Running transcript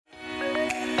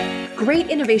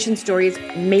Great innovation stories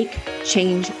make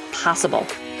change possible.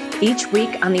 Each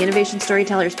week on the Innovation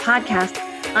Storytellers podcast,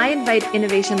 I invite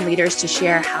innovation leaders to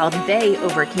share how they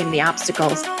overcame the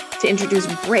obstacles to introduce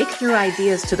breakthrough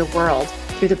ideas to the world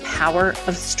through the power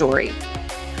of story.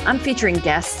 I'm featuring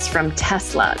guests from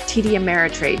Tesla, TD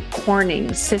Ameritrade,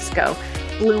 Corning, Cisco,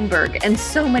 Bloomberg, and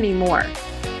so many more.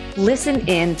 Listen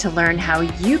in to learn how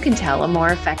you can tell a more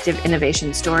effective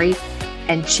innovation story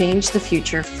and change the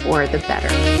future for the better.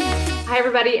 Hi,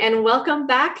 everybody, and welcome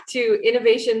back to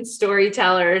Innovation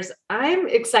Storytellers. I'm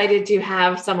excited to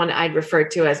have someone I'd refer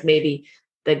to as maybe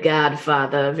the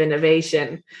godfather of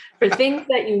innovation for things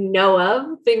that you know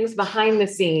of, things behind the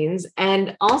scenes,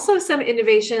 and also some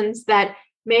innovations that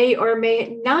may or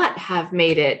may not have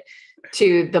made it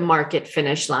to the market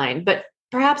finish line, but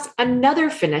perhaps another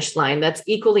finish line that's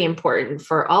equally important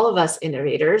for all of us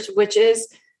innovators, which is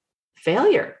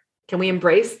failure. Can we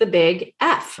embrace the big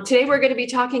F? Today, we're going to be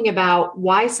talking about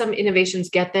why some innovations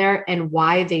get there and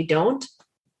why they don't,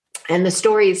 and the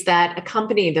stories that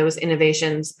accompany those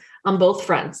innovations on both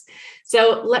fronts.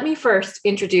 So let me first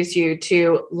introduce you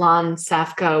to Lon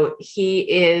Safko. He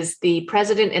is the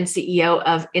president and CEO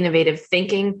of Innovative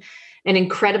Thinking, an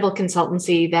incredible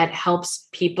consultancy that helps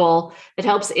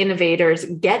innovators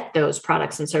get those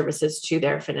products and services to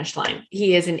their finish line.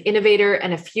 He is an innovator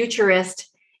and a futurist,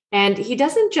 and he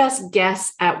doesn't just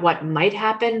guess at what might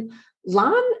happen.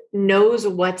 Lon knows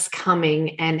what's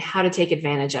coming and how to take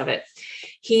advantage of it.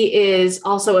 He is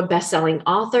also a best-selling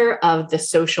author of the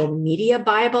Social Media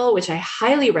Bible, which I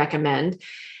highly recommend,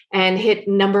 and hit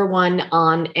 #1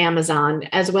 on Amazon,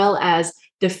 as well as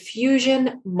the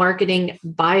Fusion Marketing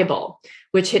Bible,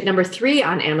 which hit #3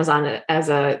 on Amazon as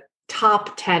a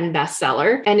top 10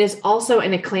 bestseller, and is also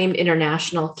an acclaimed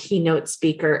international keynote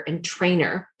speaker and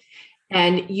trainer.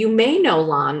 And you may know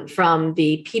Lon from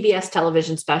the PBS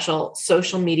television special,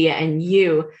 Social Media and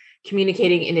You,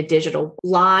 Communicating in a Digital.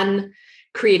 Lon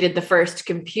created the first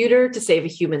computer to save a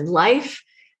human life,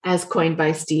 as coined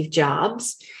by Steve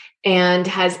Jobs, and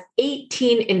has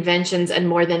 18 inventions and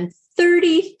more than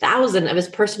 30,000 of his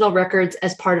personal records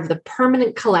as part of the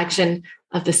permanent collection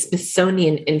of the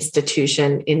Smithsonian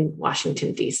Institution in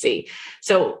Washington, D.C.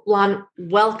 So, Lon,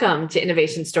 welcome to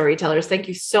Innovation Storytellers. Thank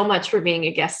you so much for being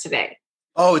a guest today.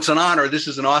 Oh, it's an honor. This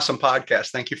is an awesome podcast.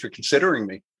 Thank you for considering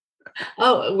me.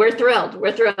 Oh, we're thrilled.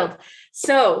 We're thrilled.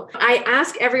 So I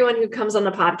ask everyone who comes on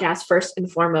the podcast first and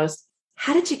foremost,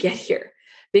 how did you get here?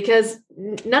 Because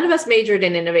none of us majored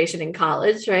in innovation in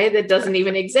college, right? That doesn't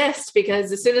even exist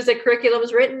because as soon as the curriculum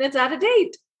is written, it's out of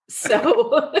date.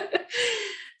 So,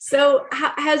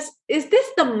 is this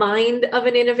the mind of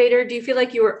an innovator? Do you feel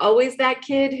like you were always that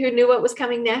kid who knew what was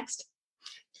coming next?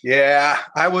 Yeah,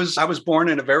 I was born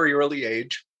in a very early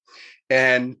age,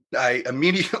 and I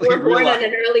immediately We're born at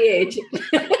an early age.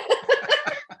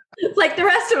 Like the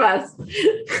rest of us.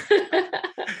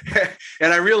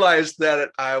 And I realized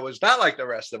that I was not like the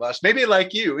rest of us, maybe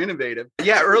like you, innovative.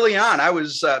 Yeah, early on, I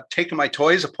was taking my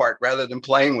toys apart rather than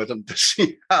playing with them to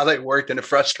see how they worked, and it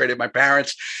frustrated my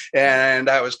parents.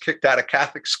 And I was kicked out of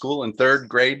Catholic school in 3rd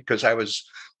grade because I was,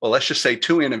 well, let's just say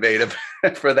too innovative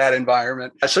for that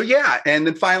environment. So yeah, and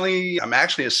then finally, I'm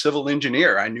actually a civil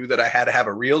engineer. I knew that I had to have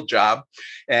a real job,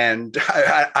 and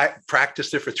I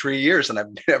practiced it for 3 years, and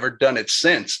I've never done it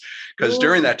since. Because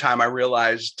during that time, I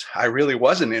realized I really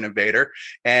was an innovator,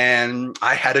 and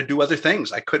I had to do other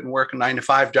things. I couldn't work a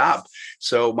 9-to-5 job.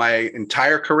 So my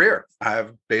entire career,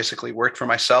 I've basically worked for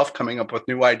myself, coming up with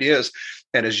new ideas.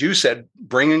 And as you said,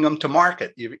 bringing them to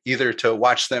market, either to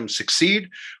watch them succeed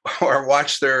or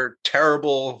watch their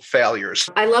terrible failures.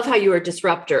 I love how you were a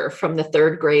disruptor from the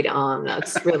 3rd grade on.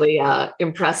 That's really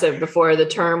impressive before the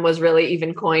term was really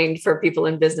even coined for people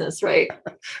in business, right?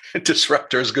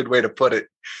 Disruptor is a good way to put it.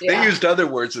 Yeah. They used other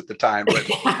words at the time. But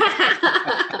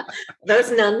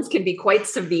those nuns can be quite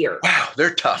severe. Wow,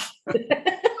 they're tough.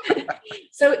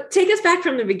 So take us back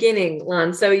from the beginning,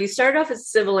 Lon. So you started off as a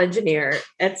civil engineer.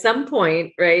 At some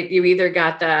point, right, you either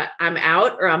got the I'm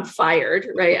out or I'm fired,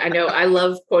 right? I know I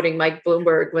love quoting Mike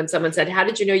Bloomberg when someone said, how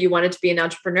did you know you wanted to be an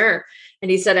entrepreneur? And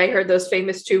he said, I heard those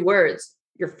famous 2 words,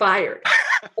 you're fired.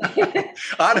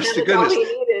 Honest to goodness,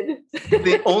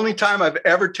 the only time I've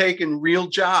ever taken real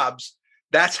jobs,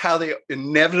 that's how they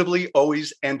inevitably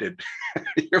always ended.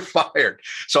 You're fired.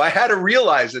 So I had to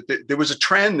realize that there was a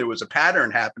trend, there was a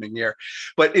pattern happening here.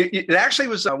 But it actually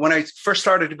was when I first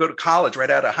started to go to college right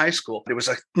out of high school, there was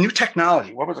a new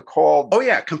technology. What was it called? Oh,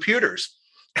 yeah, computers.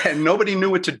 and nobody knew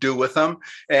what to do with them.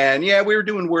 And yeah, we were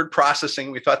doing word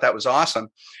processing. We thought that was awesome.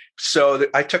 So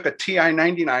I took a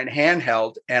TI-99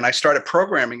 handheld and I started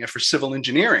programming it for civil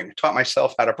engineering. I taught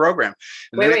myself how to program.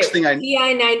 And wait,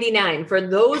 TI-99. For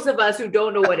those of us who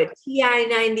don't know what a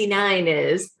TI-99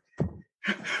 is,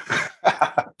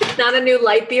 it's not a new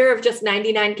light beer of just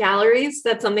 99 calories.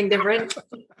 That's something different.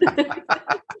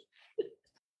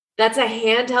 That's a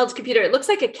handheld computer. It looks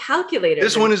like a calculator.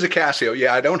 This one is a Casio.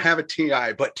 Yeah, I don't have a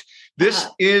TI, but this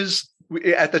is,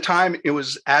 at the time, it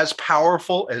was as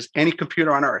powerful as any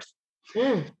computer on earth.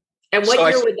 Mm. And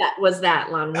what year was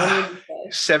that, Lon? When would you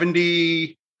say?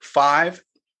 75.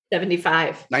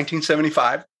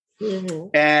 1975. Mm-hmm.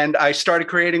 And I started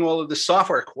creating all of the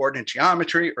software, coordinate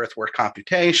geometry, earthwork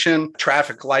computation,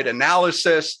 traffic light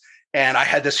analysis. And I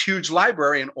had this huge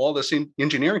library, and all this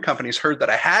engineering companies heard that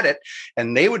I had it,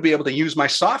 and they would be able to use my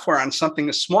software on something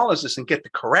as small as this and get the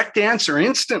correct answer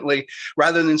instantly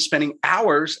rather than spending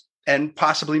hours and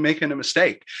possibly making a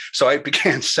mistake. So I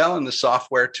began selling the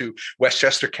software to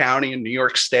Westchester County and New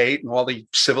York State and all the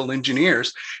civil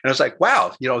engineers. And I was like,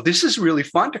 wow, this is really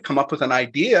fun to come up with an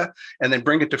idea and then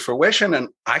bring it to fruition. And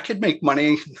I could make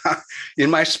money in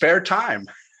my spare time.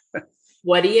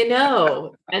 What do you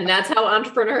know? And that's how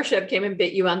entrepreneurship came and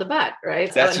bit you on the butt,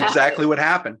 right? That's exactly what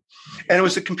happened. And it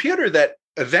was a computer that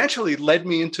eventually led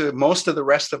me into most of the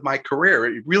rest of my career.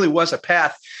 It really was a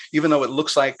path, even though it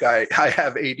looks like I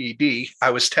have ADD. I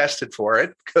was tested for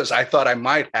it because I thought I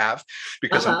might have,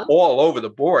 because I'm all over the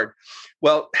board.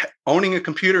 Well, owning a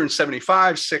computer in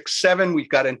 75, 6, 7, we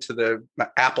got into the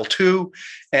Apple II,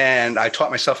 and I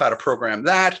taught myself how to program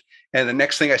that. And the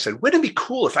next thing I said, wouldn't it be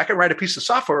cool if I could write a piece of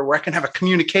software where I can have a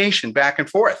communication back and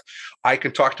forth? I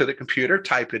can talk to the computer,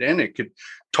 type it in, it could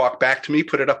talk back to me,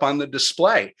 put it up on the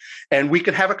display, and we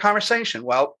could have a conversation.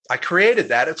 Well, I created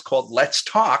that. It's called Let's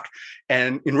Talk.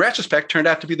 And in retrospect, turned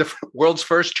out to be the world's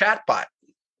first chatbot.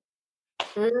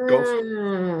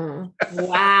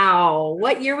 Wow.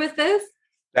 What year was this?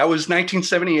 That was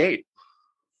 1978.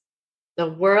 The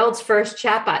world's first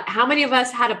chatbot. How many of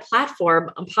us had a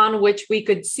platform upon which we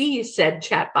could see said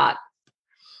chatbot?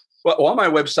 Well, all my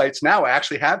websites now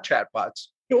actually have chatbots.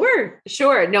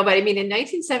 Sure. No, but I mean, in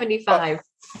 1975,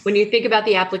 when you think about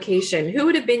the application, who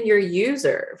would have been your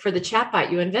user for the chatbot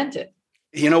you invented?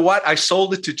 You know what? I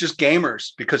sold it to just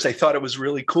gamers because they thought it was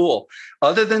really cool.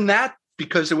 Other than that,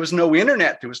 because there was no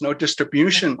internet, there was no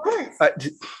distribution.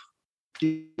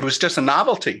 It was just a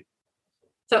novelty.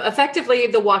 So effectively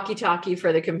the walkie-talkie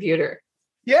for the computer.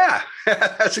 Yeah,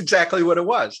 that's exactly what it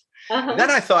was. Uh-huh. Then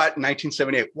I thought in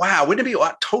 1978, wow, wouldn't it be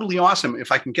totally awesome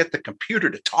if I can get the computer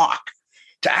to talk,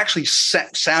 to actually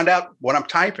sound out what I'm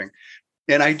typing?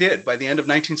 And I did. By the end of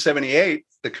 1978,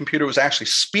 the computer was actually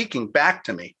speaking back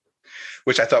to me,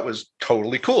 which I thought was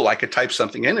totally cool. I could type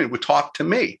something in and it would talk to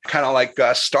me, kind of like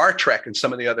Star Trek and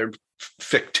some of the other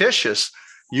fictitious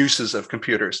uses of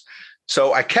computers.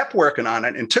 So I kept working on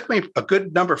it, and it took me a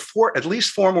good at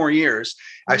least 4 more years.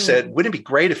 I said, wouldn't it be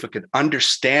great if it could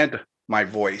understand my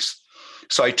voice?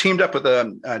 So I teamed up with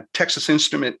a Texas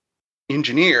Instrument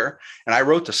engineer, and I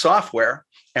wrote the software,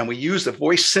 and we used the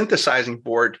voice synthesizing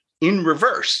board in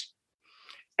reverse.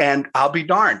 And I'll be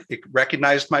darned, it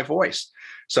recognized my voice.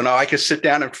 So now I could sit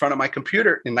down in front of my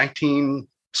computer in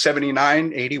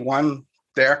 1979, 81,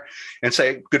 there and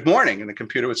say, good morning. And the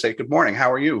computer would say, good morning. How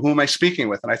are you? Who am I speaking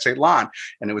with? And I'd say, Lon.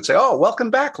 And it would say, oh,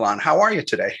 welcome back, Lon. How are you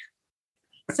today?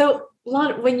 So,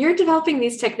 Lon, when you're developing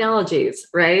these technologies,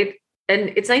 right? And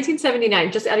it's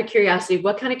 1979, just out of curiosity,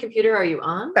 what kind of computer are you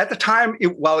on? At the time,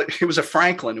 it was a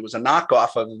Franklin. It was a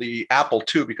knockoff of the Apple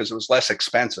II because it was less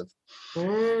expensive.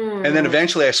 And then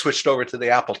eventually I switched over to the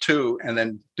Apple II and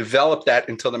then developed that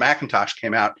until the Macintosh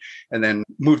came out and then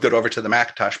moved it over to the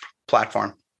Macintosh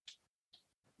platform.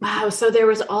 Wow. So there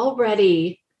was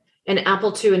already an Apple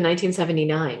II in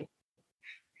 1979.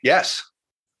 Yes.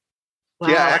 Wow.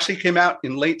 Yeah, it actually came out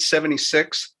in late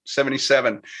 76,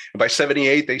 77. And by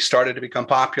 78, they started to become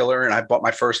popular. And I bought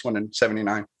my first one in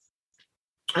 79.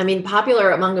 I mean, popular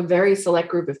among a very select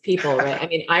group of people, right? I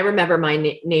mean, I remember my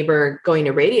neighbor going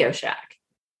to Radio Shack.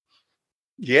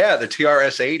 Yeah, the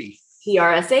TRS-80.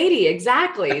 TRS-80,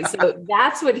 exactly. So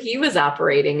that's what he was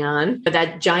operating on.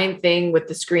 That giant thing with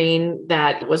the screen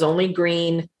that was only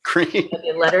green.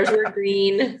 The letters were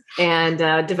green,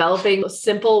 and developing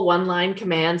simple one-line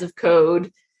commands of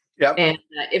code. Yep. And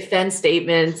if-then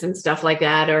statements and stuff like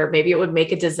that, or maybe it would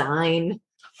make a design.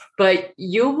 But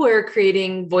you were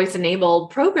creating voice-enabled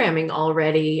programming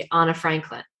already on a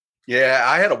Franklin. Yeah,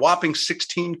 I had a whopping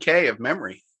 16K of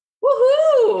memory.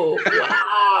 Woohoo!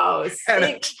 Wow. And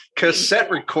a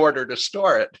cassette recorder to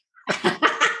store it.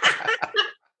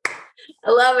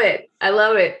 I love it. I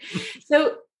love it.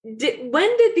 So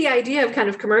when did the idea of kind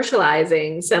of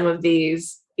commercializing some of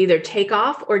these either take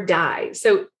off or die?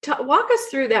 So walk us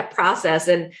through that process.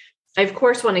 And I, of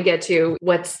course, want to get to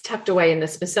what's tucked away in the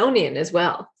Smithsonian as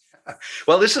well.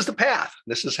 Well, this is the path.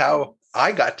 This is how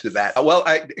I got to that. Well,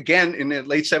 again, in the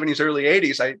late 70s, early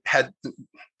 80s,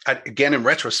 again, in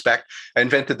retrospect, I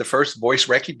invented the first voice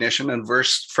recognition and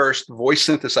first voice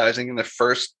synthesizing in the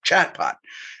first chatbot,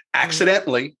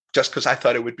 accidentally, just because I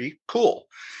thought it would be cool,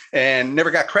 and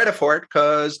never got credit for it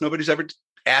because nobody's ever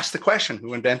asked the question,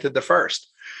 who invented the first?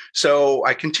 So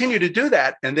I continued to do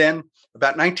that. And then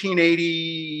about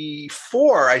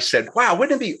 1984, I said, wow,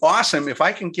 wouldn't it be awesome if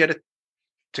I can get it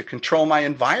to control my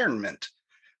environment?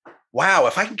 Wow,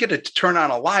 if I can get it to turn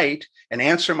on a light and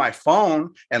answer my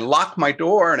phone and lock my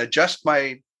door and adjust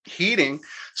my heating.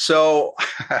 So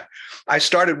I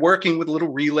started working with little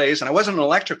relays, and I wasn't an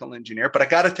electrical engineer, but I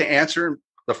got it to answer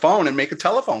the phone and make a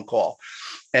telephone call.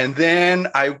 And then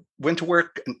I went to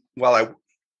work. Well, I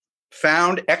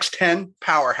found X10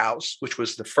 Powerhouse, which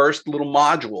was the first little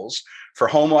modules for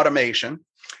home automation.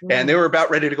 And they were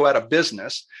about ready to go out of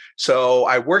business. So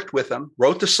I worked with them,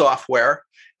 wrote the software,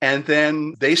 and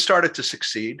then they started to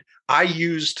succeed. I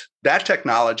used that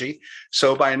technology.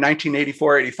 So by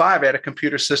 1984, 85, I had a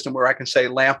computer system where I can say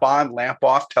lamp on, lamp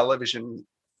off, television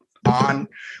on,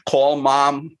 call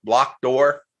mom, lock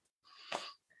door.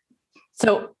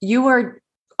 So you were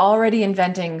already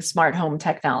inventing smart home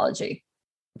technology.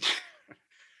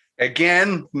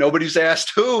 Again, nobody's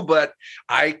asked who, but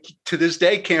I, to this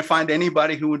day, can't find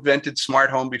anybody who invented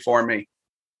smart home before me.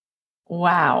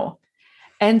 Wow.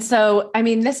 And so, I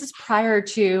mean, this is prior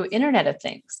to Internet of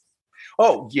Things.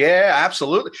 Oh, yeah,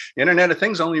 absolutely. Internet of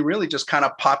Things only really just kind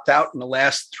of popped out in the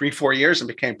last 3-4 years and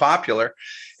became popular.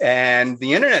 And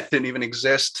the internet didn't even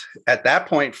exist at that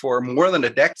point for more than a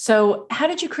decade. So how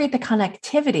did you create the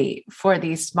connectivity for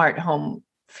these smart home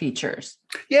features?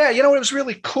 Yeah, it was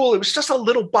really cool. It was just a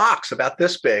little box about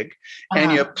this big,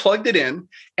 and you plugged it in,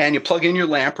 and you plug in your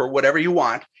lamp or whatever you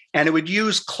want, and it would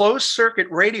use closed circuit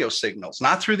radio signals,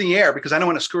 not through the air, because I don't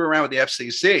want to screw around with the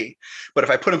FCC. But if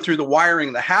I put them through the wiring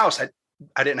of the house,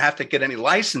 I didn't have to get any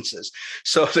licenses.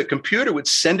 So the computer would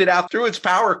send it out through its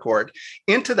power cord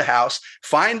into the house,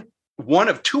 find one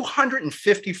of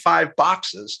 255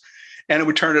 boxes, and it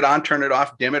would turn it on, turn it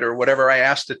off, dim it, or whatever I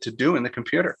asked it to do in the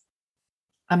computer.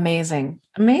 Amazing.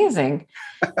 Amazing.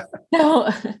 No.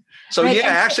 So right. Yeah,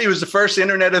 actually it was the first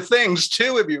Internet of Things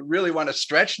too, if you really want to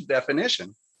stretch the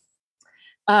definition.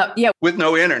 Yeah. With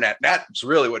no internet. That's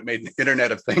really what made the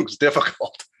Internet of Things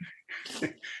difficult.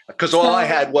 Because all I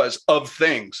had was of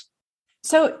things.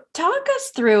 So talk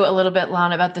us through a little bit,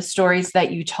 Lon, about the stories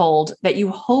that you told that you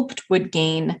hoped would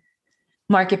gain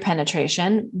market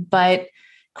penetration, but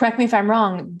correct me if I'm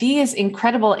wrong, these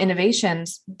incredible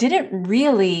innovations didn't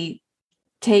really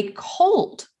take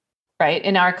hold, right,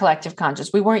 in our collective conscious.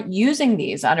 We weren't using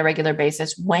these on a regular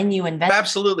basis when you invented.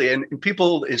 Absolutely. And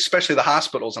people, especially the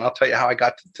hospitals, and I'll tell you how I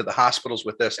got to the hospitals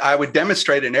with this. I would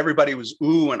demonstrate it and everybody was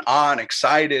ooh and ah and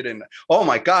excited. And, oh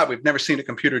my God, we've never seen a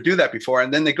computer do that before.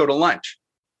 And then they go to lunch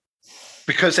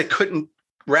because they couldn't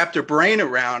wrap their brain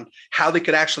around how they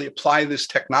could actually apply this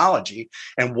technology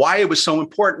and why it was so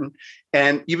important.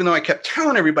 And even though I kept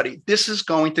telling everybody, this is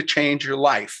going to change your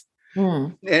life.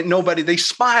 And they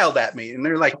smiled at me and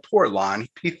they're like, poor Lon,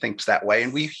 he thinks that way.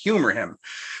 And we humor him.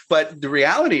 But the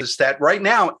reality is that right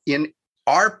now in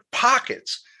our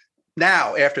pockets,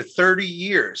 now after 30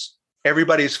 years,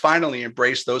 everybody's finally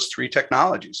embraced those three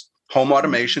technologies: home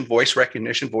automation, voice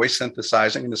recognition, voice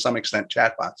synthesizing, and to some extent,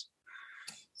 chatbots.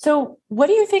 So what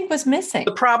do you think was missing?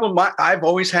 The problem I've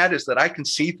always had is that I can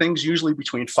see things usually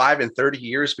between 5 and 30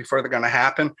 years before they're going to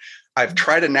happen. I've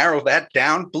tried to narrow that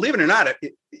down. Believe it or not,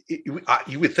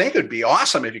 you would think it would be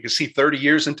awesome if you could see 30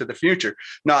 years into the future.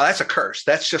 No, that's a curse.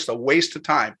 That's just a waste of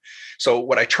time. So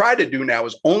what I try to do now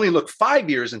is only look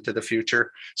 5 years into the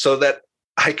future so that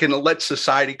I can let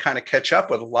society kind of catch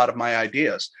up with a lot of my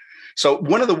ideas. So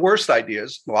one of the worst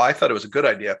ideas, well, I thought it was a good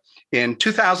idea. In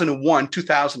 2001,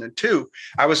 2002,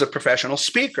 I was a professional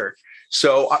speaker.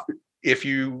 So if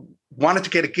you wanted to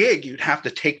get a gig, you'd have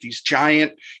to take these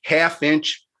giant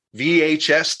half-inch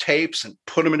VHS tapes and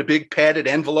put them in a big padded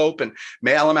envelope and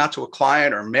mail them out to a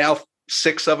client, or mail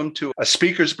 6 of them to a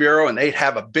speakers bureau, and they'd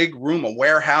have a big room, a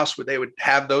warehouse where they would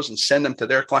have those and send them to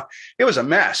their client. It was a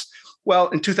mess. Well,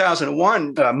 in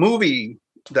 2001,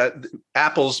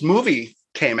 Apple's movie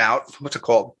came out. What's it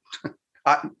called?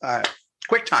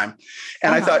 QuickTime.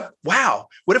 And I thought, wow,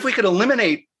 what if we could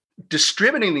eliminate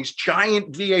distributing these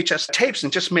giant VHS tapes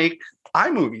and just make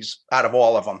iMovies out of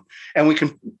all of them. And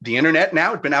the internet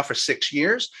now had been out for 6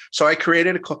 years. So I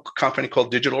created a company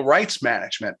called Digital Rights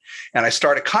Management. And I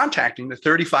started contacting the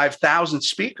 35,000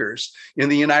 speakers in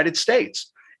the United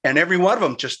States. And every one of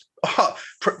them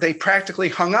they practically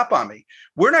hung up on me.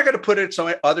 We're not going to put it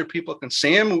so other people can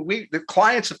see them. The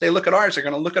clients, if they look at ours, they're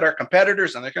going to look at our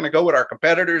competitors and they're going to go with our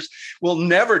competitors. We'll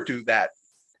never do that.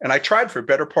 And I tried for a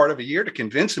better part of a year to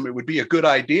convince them it would be a good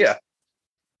idea.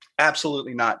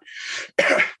 Absolutely not.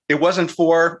 It wasn't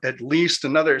for at least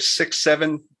another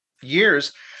 6-7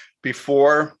 years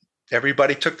before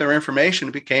everybody took their information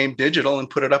and became digital and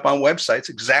put it up on websites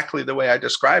exactly the way I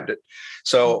described it.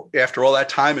 So after all that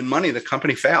time and money, the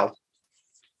company failed.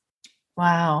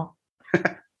 Wow.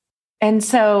 And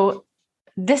so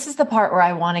this is the part where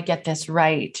I want to get this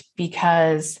right,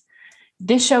 because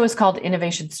this show is called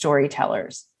Innovation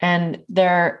Storytellers. And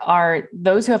there are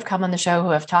those who have come on the show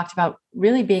who have talked about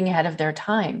really being ahead of their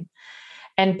time.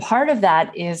 And part of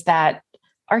that is that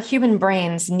our human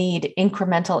brains need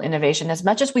incremental innovation. As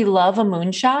much as we love a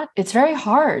moonshot, it's very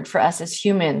hard for us as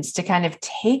humans to kind of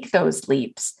take those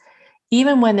leaps,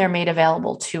 even when they're made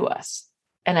available to us.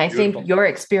 And I think your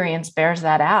experience bears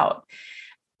that out.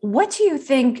 What do you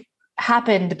think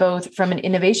happened both from an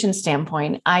innovation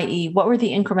standpoint, i.e., what were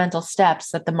the incremental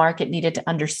steps that the market needed to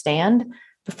understand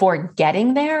before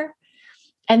getting there?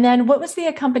 And then what was the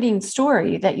accompanying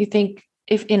story that you think,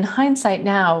 if in hindsight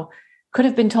now, could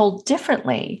have been told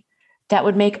differently that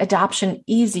would make adoption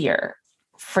easier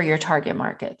for your target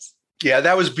markets? Yeah,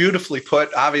 that was beautifully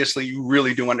put. Obviously, you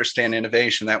really do understand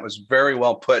innovation. That was very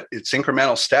well put. It's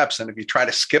incremental steps. And if you try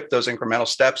to skip those incremental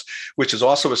steps, which is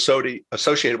also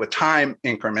associated with time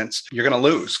increments, you're going to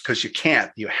lose because you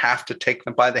can't. You have to take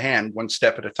them by the hand one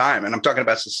step at a time. And I'm talking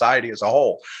about society as a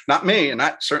whole, not me, and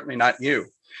certainly not you.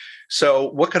 So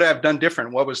what could I have done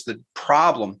different? What was the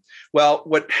problem? Well,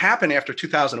 what happened after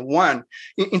 2001,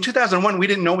 in 2001, we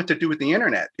didn't know what to do with the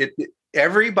internet.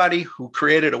 Everybody who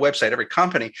created a website, every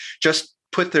company just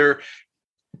put their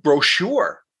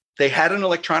brochure. They had an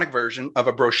electronic version of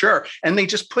a brochure and they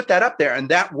just put that up there. And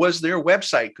that was their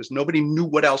website because nobody knew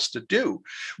what else to do.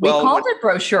 We called it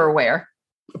brochureware.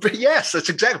 But yes, that's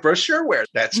exactly brochureware.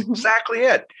 That's exactly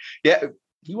it. Yeah.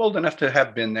 You old enough to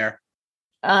have been there.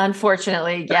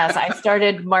 Unfortunately, yes. I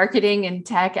started marketing and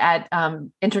tech at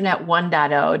Internet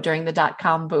 1.0 during the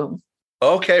 .com boom.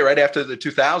 Okay, right after the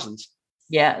 2000s.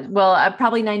 Yeah, well,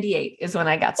 probably 98 is when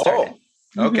I got started.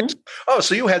 Oh, okay. Oh,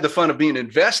 so you had the fun of being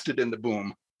invested in the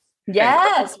boom.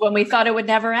 Yes, when we thought it would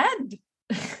never end.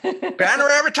 Banner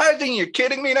advertising, you're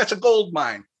kidding me? That's a gold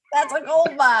mine. That's a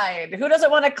gold mine. Who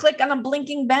doesn't want to click on a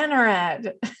blinking banner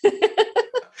ad?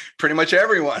 Pretty much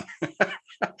everyone.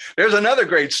 There's another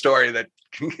great story that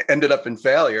ended up in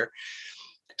failure.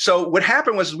 So what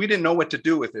happened was we didn't know what to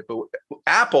do with it, but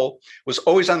Apple was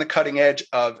always on the cutting edge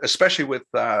of, especially with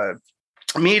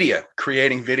media,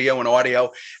 creating video and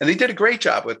audio. And they did a great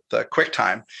job with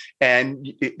QuickTime. And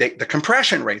the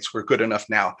compression rates were good enough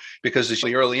now because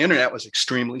the early internet was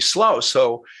extremely slow.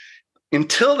 So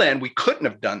until then, we couldn't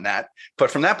have done that.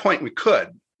 But from that point, we could.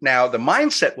 Now, the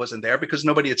mindset wasn't there because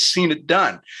nobody had seen it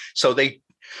done. So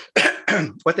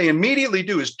what they immediately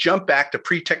do is jump back to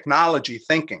pre-technology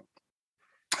thinking.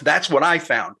 That's what I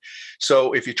found.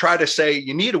 So if you try to say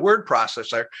you need a word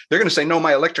processor, they're going to say, no,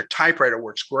 my electric typewriter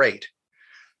works great.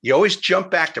 You always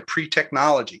jump back to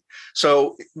pre-technology.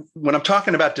 So when I'm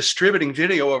talking about distributing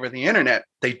video over the internet,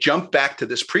 they jump back to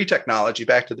this pre-technology,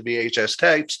 back to the VHS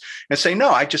tapes and say, no,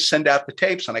 I just send out the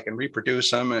tapes and I can reproduce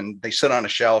them. And they sit on a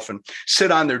shelf and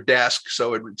sit on their desk.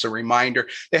 So it's a reminder.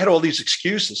 They had all these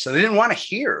excuses. So they didn't want to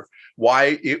hear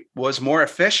why it was more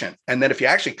efficient. And then if you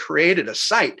actually created a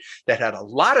site that had a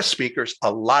lot of speakers,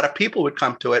 a lot of people would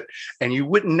come to it and you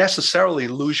wouldn't necessarily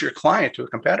lose your client to a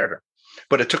competitor.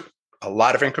 But it took a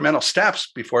lot of incremental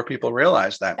steps before people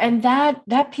realized that. And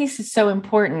that piece is so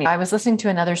important. I was listening to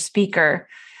another speaker,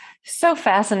 so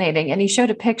fascinating. And he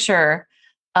showed a picture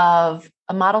of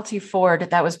a Model T Ford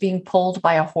that was being pulled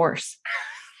by a horse.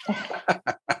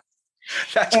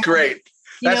 That's great.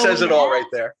 That says it all right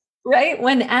there. Right?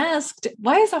 When asked,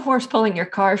 why is a horse pulling your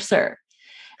car, sir?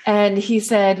 And he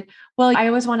said, well, I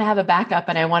always want to have a backup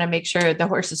and I want to make sure the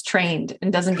horse is trained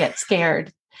and doesn't get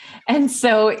scared. And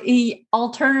so he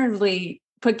alternatively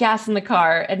put gas in the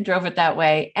car and drove it that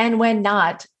way. And when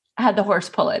not, had the horse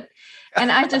pull it.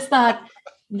 And I just thought,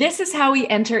 this is how we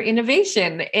enter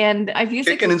innovation. And I've used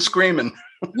kicking and screaming.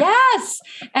 Yes.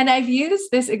 And I've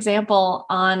used this example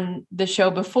on the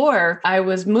show before. I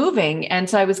was moving. And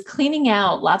so I was cleaning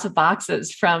out lots of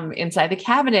boxes from inside the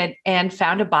cabinet and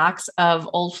found a box of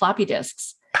old floppy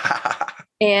disks.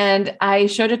 And I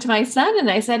showed it to my son and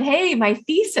I said, hey, my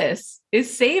thesis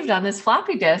is saved on this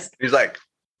floppy disk. He's like,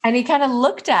 and he kind of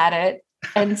looked at it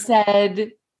and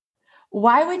said,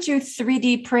 why would you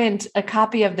 3D print a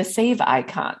copy of the save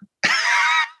icon?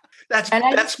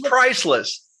 That's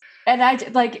priceless. And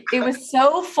it was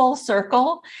so full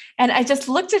circle. And I just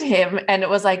looked at him and it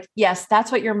was like, yes,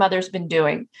 that's what your mother's been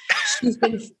doing. She's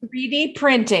been 3D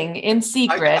printing in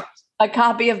secret a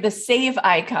copy of the save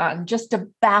icon just to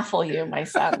baffle you, my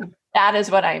son. That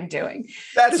is what I'm doing.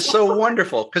 That is so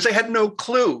wonderful because they had no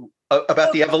clue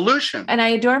about the evolution. And I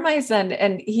adore my son,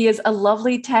 and he is a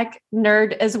lovely tech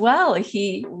nerd as well.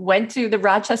 He went to the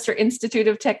Rochester Institute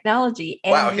of Technology.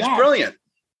 Wow, he's brilliant.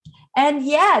 And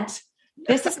yet,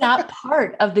 this is not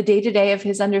part of the day-to-day of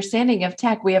his understanding of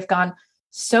tech. We have gone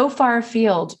so far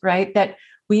afield, right, that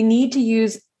we need to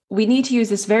use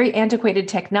this very antiquated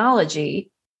technology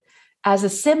as a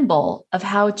symbol of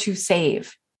how to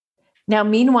save. Now,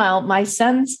 meanwhile, my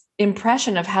son's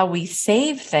impression of how we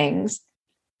save things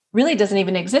really doesn't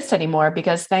even exist anymore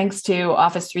because thanks to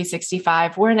Office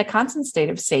 365, we're in a constant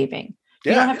state of saving.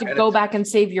 You don't have to go back and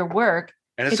save your work.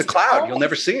 And it's a cloud. You'll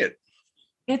never see it.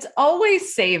 It's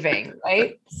always saving,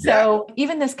 right? So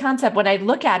even this concept, when I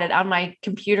look at it on my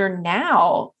computer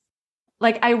now,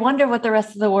 I wonder what the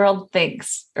rest of the world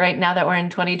thinks right now that we're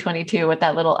in 2022, what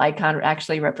that little icon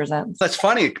actually represents. That's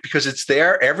funny because it's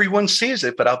there. Everyone sees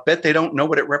it, but I'll bet they don't know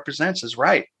what it represents is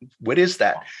right. What is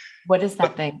that? What is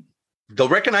that thing? They'll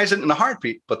recognize it in a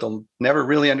heartbeat, but they'll never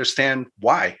really understand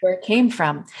why. Where it came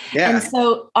from. Yeah. And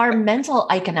so our mental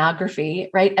iconography,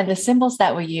 right, and the symbols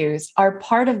that we use are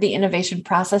part of the innovation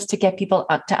process to get people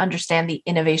to understand the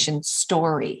innovation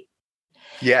story.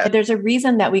 Yeah. But there's a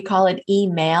reason that we call it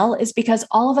email is because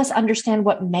all of us understand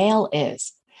what mail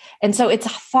is. And so it's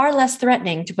far less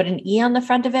threatening to put an E on the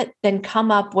front of it than come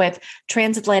up with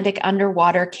transatlantic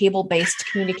underwater cable-based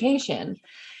communication,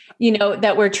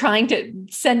 that we're trying to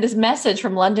send this message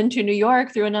from London to New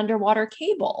York through an underwater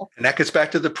cable. And that gets back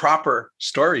to the proper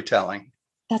storytelling.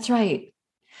 That's right.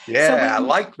 Yeah, I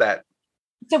like that.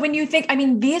 So when you think,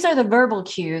 these are the verbal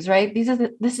cues, right?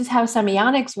 This is how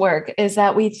semiotics work, is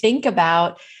that we think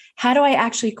about how do I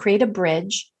actually create a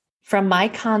bridge from my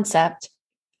concept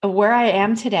of where I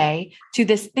am today to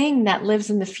this thing that lives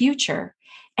in the future?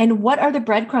 And what are the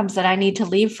breadcrumbs that I need to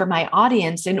leave for my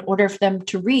audience in order for them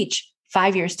to reach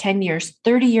 5 years, 10 years,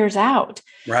 30 years out?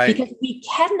 Right. Because we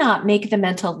cannot make the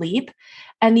mental leap.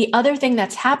 And the other thing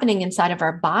that's happening inside of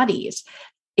our bodies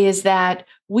is that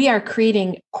we are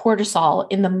creating cortisol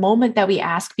in the moment that we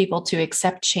ask people to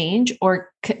accept change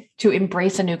or to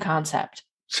embrace a new concept.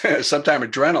 Sometimes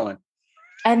adrenaline.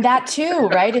 And that too,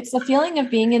 right? It's the feeling of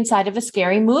being inside of a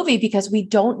scary movie because we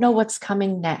don't know what's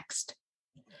coming next.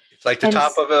 It's like the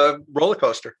top of a roller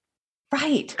coaster.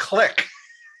 Right. Click.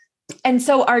 And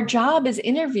so our job as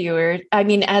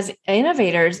as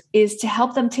innovators, is to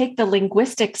help them take the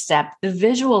linguistic step, the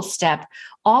visual step,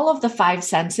 all of the 5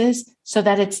 senses so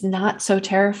that it's not so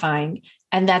terrifying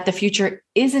and that the future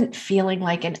isn't feeling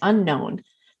like an unknown,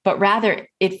 but rather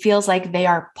it feels like they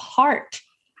are part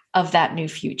of that new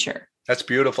future. That's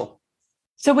beautiful.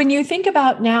 So when you think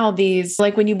about now these,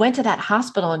 when you went to that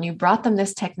hospital and you brought them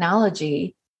this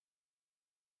technology,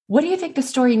 what do you think the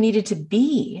story needed to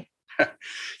be?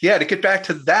 Yeah, to get back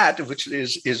to that, which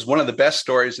is one of the best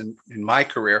stories in my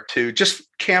career, to just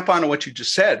camp on what you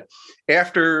just said.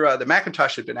 After the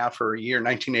Macintosh had been out for a year,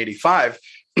 1985,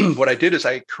 what I did is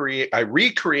I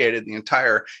recreated the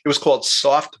entire, it was called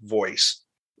Soft Voice.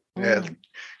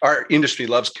 Our industry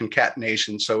loves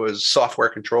concatenation, so it was software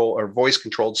control or voice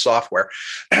controlled software.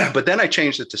 But then I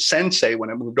changed it to Sensei when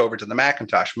I moved over to the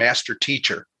Macintosh, Master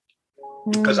Teacher,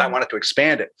 because I wanted to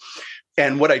expand it.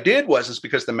 And what I did was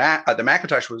because the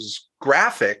Macintosh was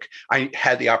graphic, I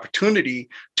had the opportunity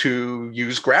to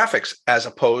use graphics as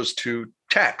opposed to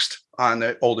text on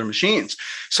the older machines.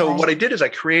 So what I did is I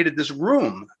created this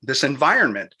room, this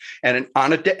environment, and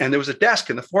and there was a desk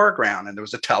in the foreground, and there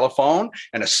was a telephone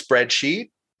and a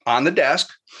spreadsheet on the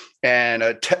desk, and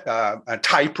a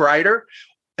typewriter.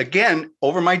 Again,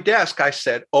 over my desk, I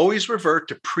said, always revert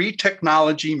to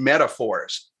pre-technology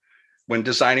metaphors when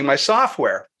designing my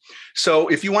software. So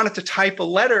if you wanted to type a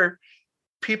letter,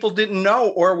 people didn't know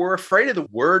or were afraid of the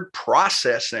word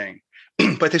processing,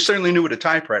 but they certainly knew what a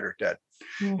typewriter did.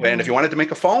 Mm-hmm. And if you wanted to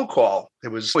make a phone call,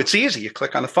 it's easy. You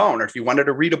click on the phone. Or if you wanted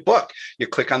to read a book, you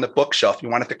click on the bookshelf. You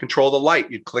wanted to control the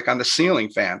light, you'd click on the ceiling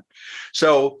fan.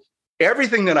 So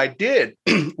everything that I did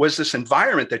was this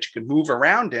environment that you could move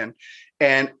around in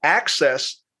and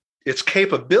access its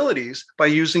capabilities by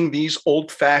using these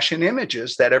old-fashioned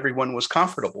images that everyone was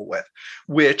comfortable with,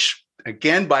 which,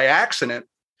 again, by accident,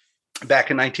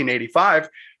 back in 1985,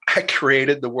 I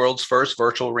created the world's first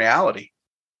virtual reality.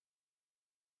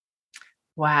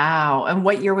 Wow. And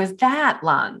what year was that,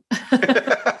 Lon?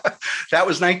 That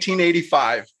was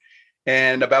 1985.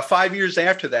 And about 5 years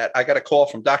after that, I got a call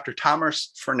from Dr.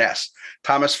 Thomas Furness.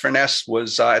 Thomas Furness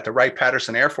was at the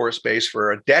Wright-Patterson Air Force Base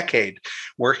for a decade,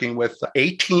 working with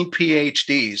 18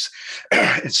 PhDs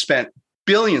and spent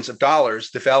billions of dollars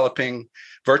developing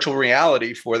virtual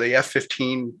reality for the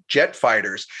F-15 jet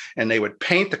fighters. And they would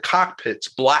paint the cockpits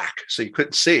black so you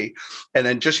couldn't see. And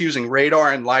then just using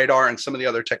radar and LiDAR and some of the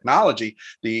other technology,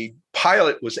 the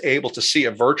pilot was able to see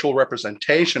a virtual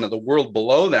representation of the world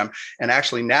below them and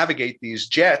actually navigate these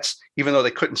jets, even though they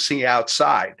couldn't see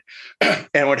outside. And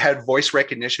it had voice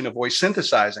recognition and voice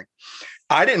synthesizing.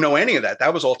 I didn't know any of that.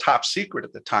 That was all top secret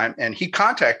at the time. And he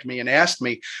contacted me and asked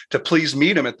me to please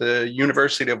meet him at the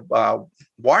University of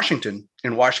Washington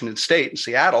in Washington State in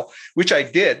Seattle, which I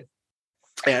did,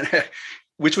 and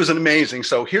which was amazing.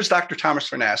 So here's Dr. Thomas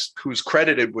Furness, who's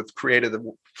credited with creating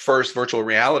the first virtual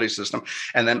reality system,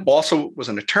 and then also was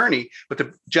an attorney. But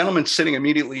the gentleman sitting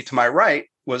immediately to my right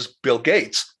was Bill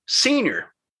Gates,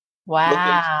 Sr.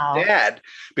 Wow. Dad,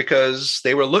 because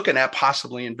they were looking at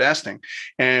possibly investing.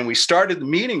 And we started the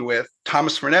meeting with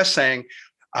Thomas Furness saying,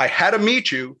 I had to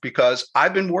meet you because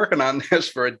I've been working on this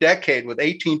for a decade with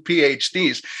 18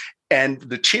 PhDs. And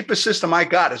the cheapest system I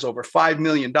got is over $5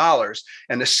 million.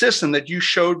 And the system that you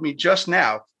showed me just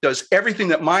now does everything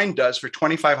that mine does for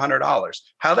 $2,500.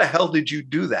 How the hell did you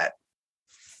do that?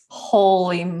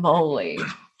 Holy moly.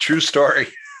 True story.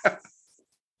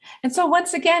 And so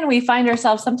once again, we find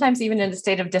ourselves sometimes even in a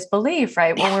state of disbelief,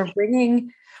 right? When we're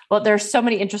bringing, well, there's so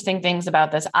many interesting things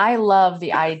about this. I love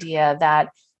the idea that,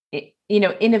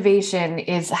 innovation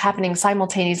is happening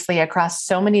simultaneously across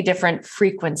so many different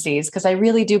frequencies, because I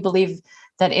really do believe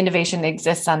that innovation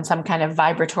exists on some kind of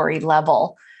vibratory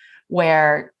level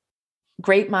where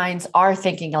great minds are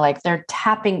thinking alike. They're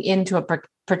tapping into a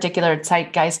particular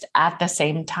zeitgeist at the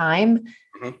same time.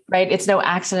 Right. It's no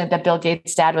accident that Bill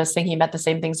Gates' dad was thinking about the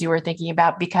same things you were thinking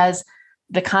about, because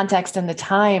the context and the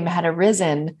time had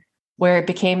arisen where it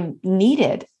became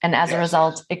needed. And as a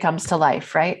result, it comes to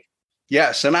life. Right.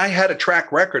 Yes. And I had a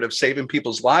track record of saving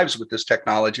people's lives with this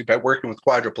technology by working with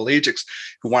quadriplegics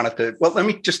who wanted to. Well, let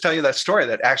me just tell you that story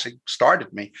that actually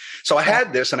started me. So I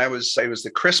had this, and it was the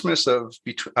Christmas of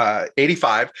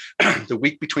 85, the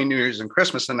week between New Year's and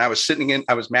Christmas. And I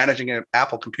was managing an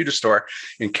Apple computer store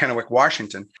in Kennewick,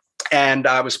 Washington. And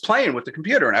I was playing with the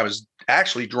computer, and I was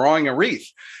actually drawing a wreath.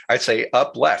 I'd say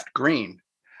up left, green,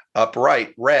 up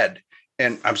right, red.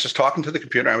 And I was just talking to the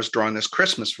computer. I was drawing this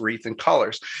Christmas wreath in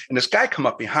colors. And this guy come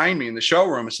up behind me in the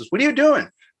showroom and says, "What are you doing?"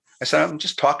 I said, "I'm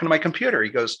just talking to my computer." He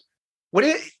goes,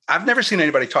 I've never seen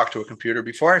anybody talk to a computer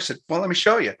before. I said, "Well, let me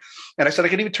show you." And I said, "I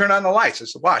can even turn on the lights." I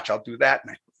said, "Watch, I'll do that."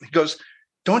 And he goes,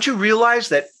 "Don't you realize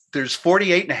that there's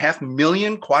 48.5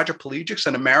 million quadriplegics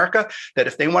in America that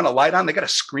if they want a light on, they got to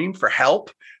scream for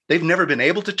help? They've never been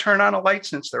able to turn on a light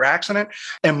since their accident.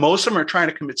 And most of them are trying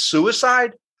to commit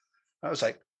suicide." I was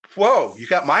like, whoa, you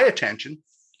got my attention.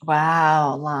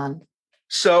 Wow, Lon.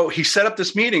 So he set up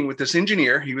this meeting with this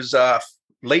engineer. He was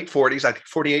late 40s, I think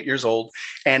 48 years old.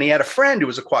 And he had a friend who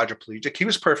was a quadriplegic. He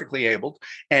was perfectly able.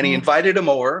 And he invited him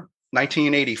over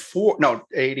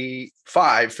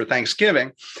 85 for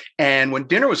Thanksgiving. And when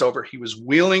dinner was over, he was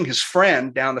wheeling his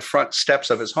friend down the front steps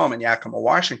of his home in Yakima,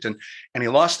 Washington. And he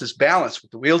lost his balance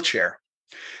with the wheelchair.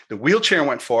 The wheelchair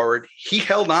went forward. He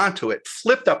held on to it,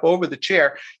 flipped up over the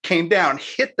chair, came down,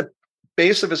 hit the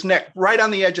base of his neck right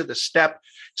on the edge of the step,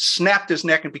 snapped his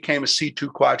neck, and became a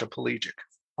C2 quadriplegic.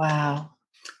 Wow.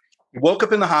 He woke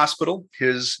up in the hospital.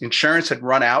 His insurance had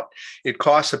run out. It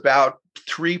costs about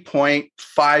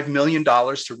 $3.5 million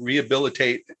to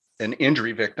rehabilitate an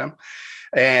injury victim.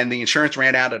 And the insurance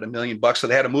ran out at $1 million. So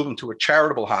they had to move him to a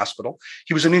charitable hospital.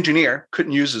 He was an engineer,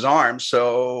 couldn't use his arms.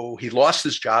 So he lost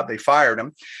his job. They fired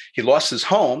him. He lost his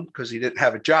home because he didn't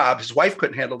have a job. His wife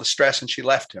couldn't handle the stress and she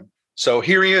left him. So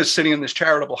here he is sitting in this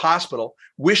charitable hospital,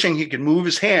 wishing he could move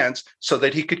his hands so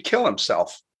that he could kill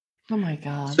himself. Oh my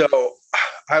God. So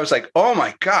I was like, oh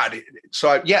my God. So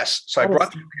I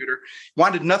brought the computer,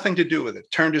 wanted nothing to do with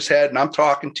it, turned his head, and I'm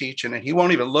talking, teaching, and he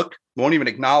won't even look, won't even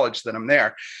acknowledge that I'm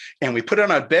there. And we put it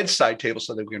on a bedside table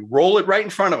so that we can roll it right in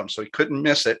front of him so he couldn't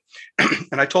miss it.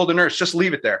 And I told the nurse, just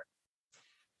leave it there.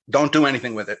 Don't do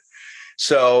anything with it.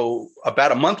 So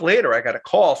about a month later, I got a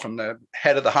call from the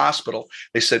head of the hospital.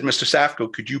 They said, "Mr.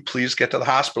 Safko, could you please get to the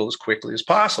hospital as quickly as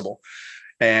possible?"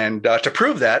 And to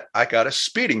prove that, I got a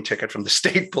speeding ticket from the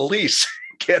state police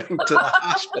getting to the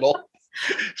hospital.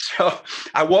 So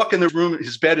I walk in the room,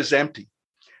 his bed is empty.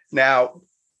 Now,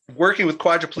 Working with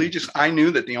quadriplegics, I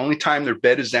knew that the only time their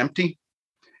bed is empty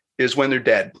is when they're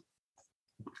dead,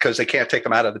 because they can't take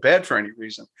them out of the bed for any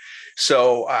reason.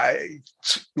 So I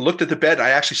looked at the bed and I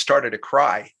actually started to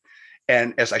cry.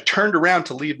 And as I turned around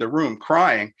to leave the room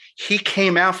crying, he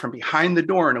came out from behind the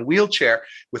door in a wheelchair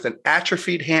with an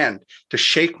atrophied hand to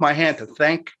shake my hand, to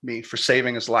thank me for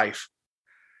saving his life.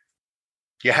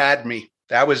 You had me.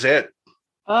 That was it.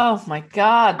 Oh my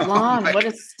God, Lon, what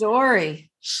a story.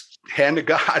 Hand to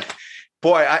God.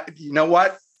 Boy, you know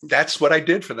what? That's what I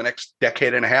did for the next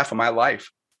decade and a half of my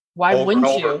life. Why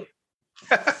wouldn't you?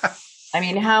 I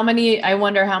mean, I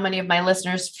wonder how many of my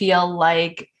listeners feel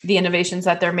like the innovations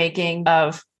that they're making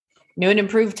of new and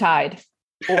improved Tide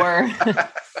or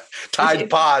Tide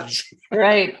Pods.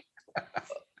 Right.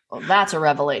 Well, that's a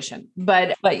revelation.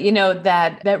 But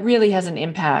that really has an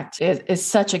impact. It is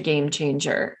such a game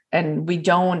changer. And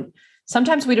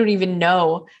sometimes we don't even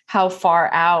know how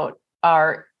far out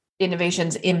our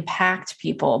innovations impact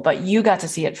people, but you got to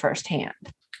see it firsthand.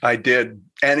 I did.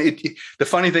 And the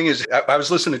funny thing is, I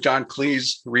was listening to John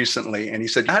Sculley recently, and he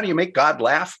said, how do you make God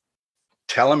laugh?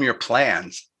 Tell him your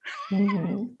plans.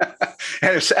 Mm-hmm.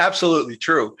 And it's absolutely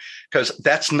true, because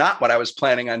that's not what I was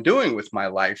planning on doing with my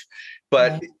life.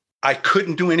 But right. I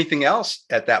couldn't do anything else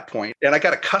at that point. And I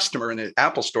got a customer in the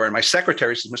Apple store, and my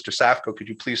secretary says, Mr. Safko, could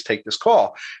you please take this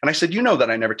call? And I said, you know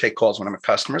that I never take calls when I'm at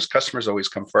customers. Customers always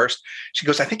come first. She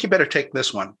goes, I think you better take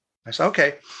this one. I said,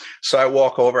 okay. So I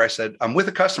walk over. I said, I'm with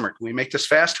a customer. Can we make this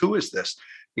fast? Who is this?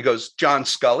 He goes, John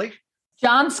Sculley.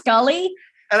 John Sculley?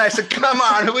 And I said, come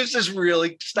on, who is this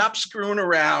really? Stop screwing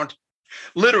around.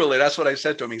 Literally, that's what I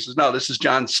said to him. He says, no, this is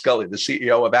John Sculley, the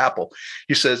CEO of Apple.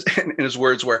 He says, and his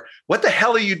words were, what the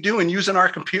hell are you doing using our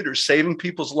computers, saving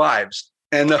people's lives?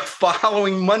 And the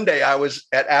following Monday, I was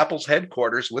at Apple's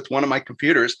headquarters with one of my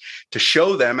computers to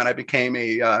show them, and I became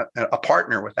a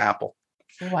partner with Apple.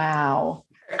 Wow.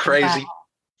 Crazy.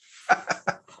 Wow.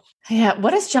 Yeah.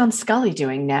 What is John Sculley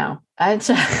doing now?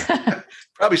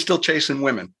 Probably still chasing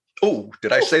women. Oh,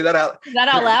 did I say that out? Is that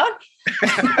out loud?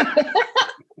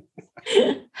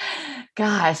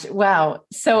 Gosh. Wow.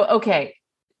 So, okay.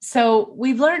 So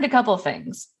we've learned a couple of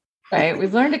things, right?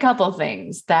 We've learned a couple of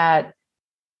things that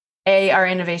A, our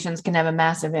innovations can have a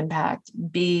massive impact.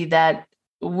 B, that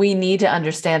we need to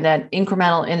understand that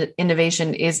incremental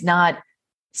innovation is not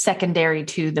secondary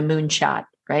to the moonshot,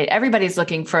 right? Everybody's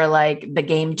looking for like the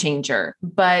game changer.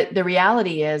 But the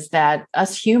reality is that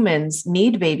us humans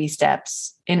need baby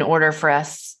steps in order for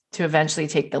us to eventually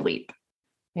take the leap.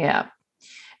 Yeah.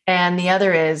 And the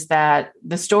other is that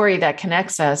the story that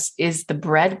connects us is the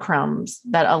breadcrumbs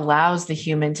that allows the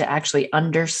human to actually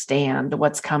understand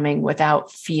what's coming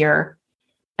without fear.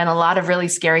 And a lot of really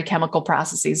scary chemical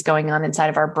processes going on inside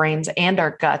of our brains and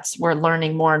our guts. We're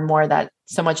learning more and more that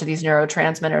so much of these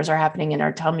neurotransmitters are happening in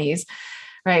our tummies,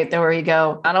 right? There where you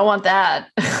go, I don't want that.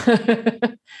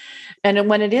 And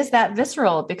when it is that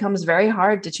visceral, it becomes very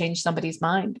hard to change somebody's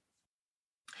mind.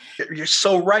 You're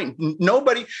so right.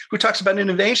 Nobody who talks about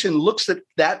innovation looks at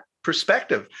that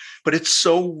perspective, but it's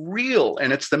so real.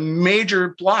 And it's the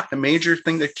major block, the major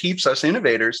thing that keeps us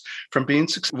innovators from being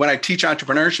successful. When I teach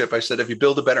entrepreneurship, I said, if you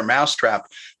build a better mousetrap,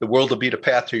 the world will be the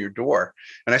path to your door.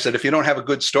 And I said, if you don't have a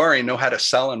good story and know how to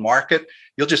sell and market,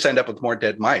 you'll just end up with more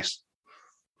dead mice.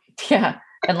 Yeah.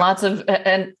 And lots of,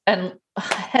 and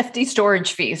hefty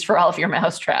storage fees for all of your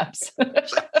mousetraps.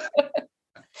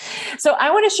 So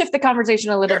I want to shift the conversation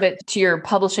a little bit to your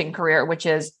publishing career, which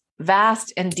is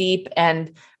vast and deep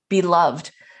and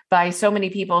beloved by so many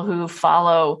people who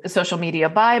follow the social media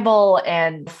Bible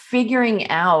and figuring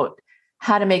out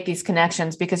how to make these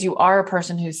connections, because you are a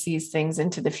person who sees things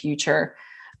into the future.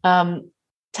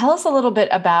 Tell us a little bit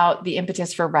about the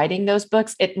impetus for writing those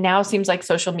books. It now seems like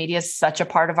social media is such a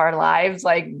part of our lives,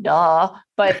 like, duh,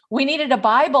 but we needed a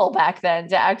Bible back then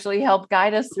to actually help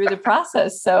guide us through the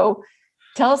process. So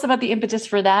tell us about the impetus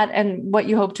for that and what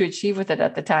you hope to achieve with it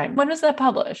at the time. When was that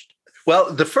published?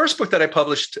 Well, the first book that I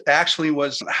published actually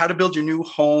was How to Build Your New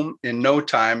Home in No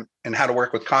Time and How to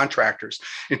Work with Contractors.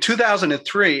 In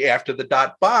 2003, after the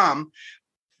dot bomb,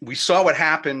 we saw what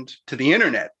happened to the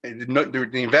internet. The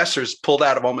investors pulled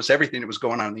out of almost everything that was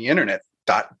going on in the internet.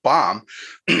 Dot bomb.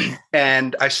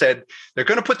 And I said, they're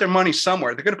going to put their money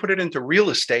somewhere. They're going to put it into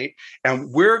real estate.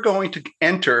 And we're going to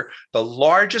enter the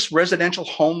largest residential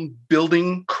home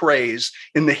building craze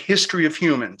in the history of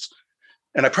humans.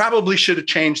 And I probably should have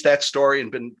changed that story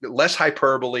and been less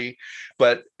hyperbole,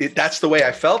 but that's the way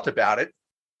I felt about it.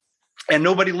 And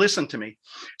nobody listened to me.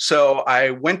 So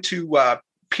I went to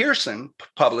Pearson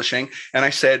Publishing, and I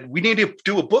said, we need to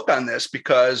do a book on this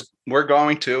because we're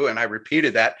going to, and I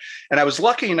repeated that. And I was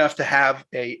lucky enough to have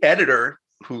an editor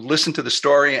who listened to the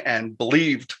story and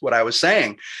believed what I was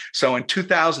saying. So in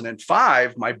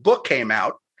 2005, my book came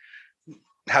out,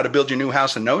 How to Build Your New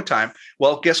House in No Time.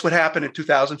 Well, guess what happened in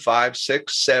 2005,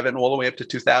 6, 7, all the way up to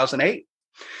 2008.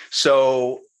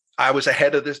 So I was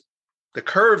ahead of the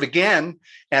curve again,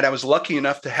 and I was lucky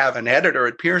enough to have an editor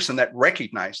at Pearson that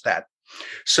recognized that.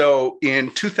 So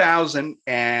in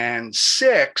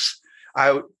 2006,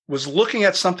 I was looking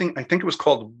at something, I think it was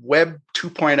called Web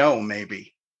 2.0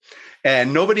 maybe.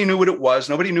 And nobody knew what it was.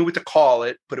 Nobody knew what to call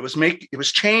it, but it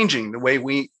was changing the way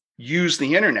we use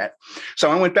the internet.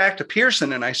 So I went back to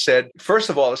Pearson and I said, first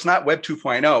of all, it's not Web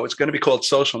 2.0. It's going to be called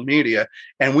social media.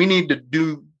 And we need to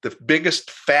do the biggest,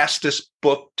 fastest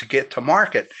book to get to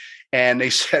market. And they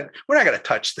said, we're not going to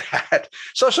touch that.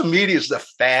 Social media is the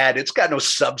fad. It's got no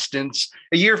substance.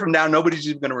 A year from now, nobody's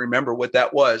even going to remember what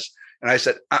that was. And I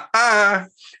said,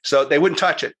 So they wouldn't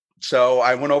touch it. So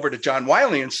I went over to John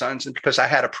Wiley and Sons, and because I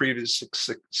had a previous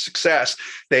success,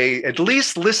 they at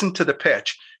least listened to the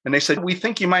pitch. And they said, we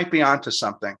think you might be onto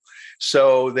something.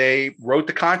 So they wrote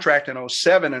the contract in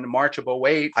 2007, and in March of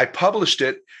 2008, I published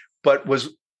it, but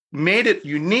made it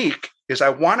unique is I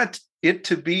wanted it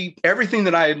to be everything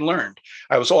that I had learned.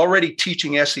 I was already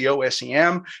teaching SEO,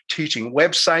 SEM, teaching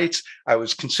websites. I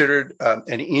was considered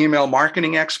an email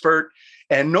marketing expert.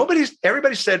 And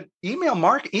everybody said,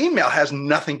 email has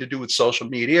nothing to do with social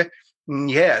media.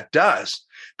 Yeah, it does.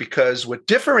 Because what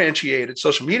differentiated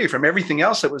social media from everything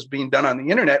else that was being done on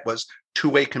the internet was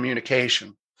two-way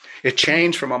communication. It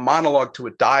changed from a monologue to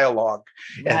a dialogue.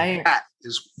 Right. And that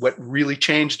is what really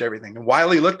changed everything. And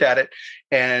Wiley looked at it,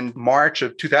 and March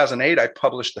of 2008, I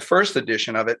published the first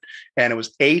edition of it, and it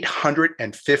was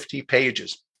 850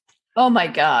 pages. Oh my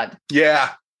God.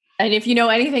 Yeah. And if you know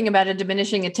anything about a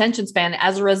diminishing attention span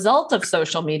as a result of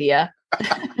social media,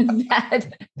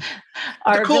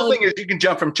 the cool thing is you can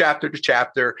jump from chapter to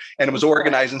chapter, and it was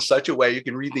organized in such a way you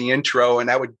can read the intro and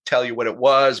that would tell you what it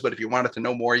was. But if you wanted to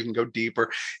know more, you can go deeper.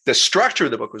 The structure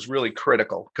of the book was really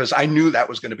critical because I knew that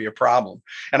was going to be a problem.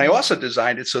 And I also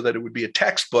designed it so that it would be a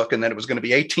textbook and that it was going to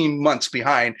be 18 months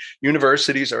behind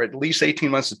universities, or at least 18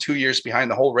 months to 2 years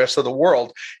behind the whole rest of the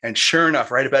world. And sure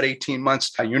enough, right about 18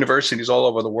 months, universities all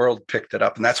over the world picked it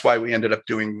up. And that's why we ended up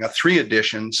doing 3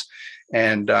 editions.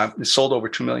 And it sold over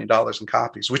 $2 million in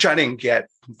copies, which I didn't get.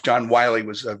 John Wiley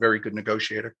was a very good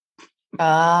negotiator.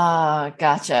 Ah,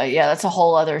 gotcha. Yeah, that's a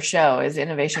whole other show, is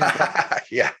innovation.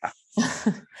 Yeah.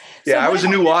 I was a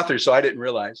new author, so I didn't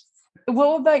realize.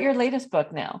 What about your latest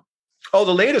book now? Oh,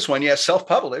 the latest one, yes,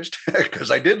 self-published,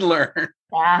 because I did learn.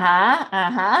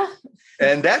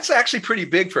 And that's actually pretty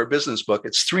big for a business book.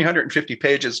 It's 350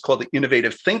 pages. It's called the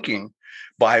Innovative Thinking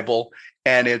Bible,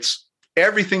 and it's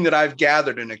everything that I've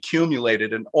gathered and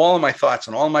accumulated and all of my thoughts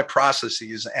and all of my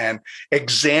processes and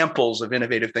examples of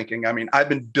innovative thinking. I mean, I've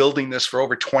been building this for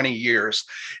over 20 years.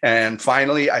 And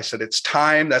finally, I said, it's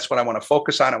time. That's what I want to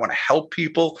focus on. I want to help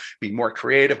people be more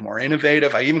creative, more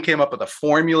innovative. I even came up with a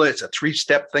formula. It's a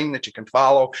 3-step thing that you can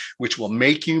follow, which will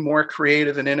make you more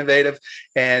creative and innovative.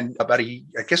 And I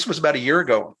guess it was about a year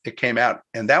ago, it came out.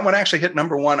 And that one actually hit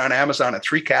number 1 on Amazon in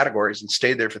 3 categories and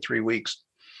stayed there for 3 weeks.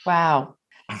 Wow.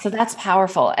 So that's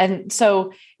powerful. And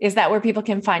so is that where people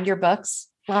can find your books,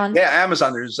 Lon? Yeah,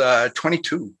 Amazon. There's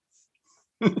 22.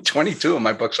 22 of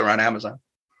my books are on Amazon.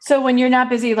 So when you're not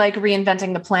busy like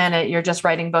reinventing the planet, you're just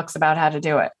writing books about how to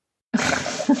do it.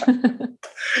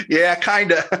 Yeah,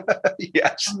 kind of.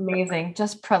 Yes. Amazing.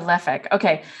 Just prolific.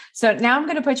 Okay. So now I'm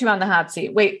going to put you on the hot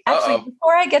seat. Wait, actually,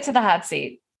 before I get to the hot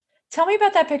seat, tell me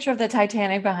about that picture of the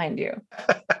Titanic behind you.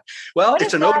 Well,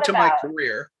 it's an ode to my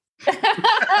career.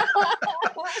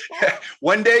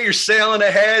 One day you're sailing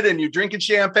ahead and you're drinking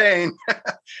champagne.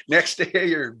 Next day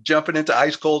you're jumping into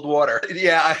ice cold water.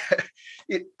 Yeah,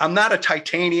 I'm not a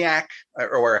Titaniac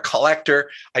or a collector.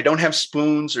 I don't have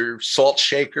spoons or salt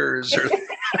shakers or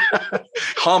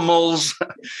Hummels.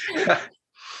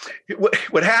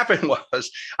 What happened was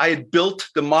I had built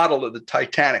the model of the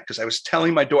Titanic because I was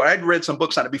telling my daughter, I'd read some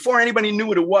books on it before anybody knew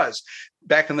what it was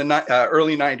back in the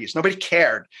early 90s. Nobody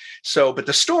cared. But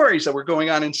the stories that were going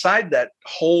on inside that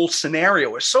whole scenario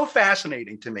were so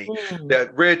fascinating to me, the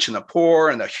rich and the poor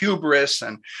and the hubris.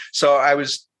 And so I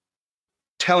was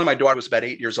telling my daughter, was about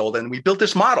 8 years old, and we built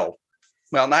this model.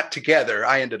 Well, not together.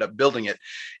 I ended up building it.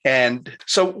 And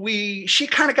so she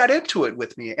kind of got into it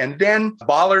with me. And then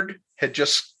Ballard had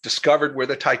just discovered where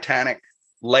the Titanic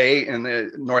lay in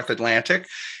the North Atlantic.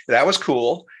 That was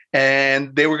cool.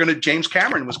 And James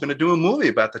Cameron was going to do a movie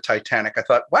about the Titanic. I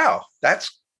thought, wow,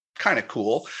 that's kind of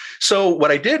cool. So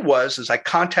what I did is I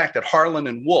contacted Harlan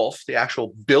and Wolff, the actual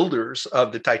builders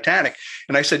of the Titanic.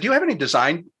 And I said, do you have any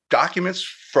design documents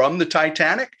from the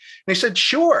Titanic? And they said,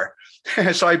 sure.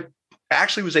 So I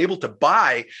actually was able to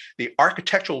buy the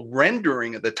architectural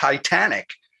rendering of the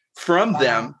Titanic from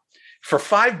them for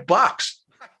 $5.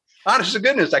 Honest to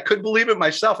goodness, I couldn't believe it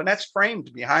myself. And that's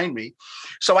framed behind me.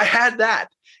 So I had that.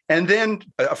 And then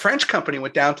a French company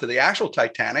went down to the actual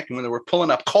Titanic, and when they were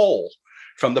pulling up coal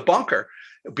from the bunker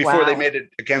before they made it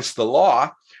against the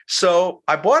law. So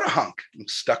I bought a hunk and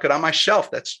stuck it on my shelf.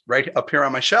 That's right up here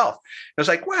on my shelf. I was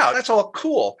like, wow, that's all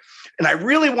cool. And I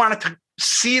really wanted to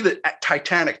see the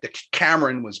Titanic that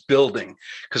Cameron was building,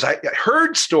 because I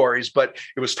heard stories, but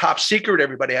it was top secret.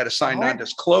 Everybody had to sign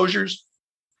non-disclosures.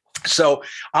 So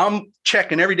I'm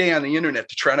checking every day on the internet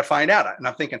to try to find out. And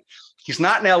I'm thinking, he's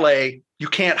not in LA. You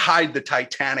can't hide the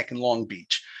Titanic in Long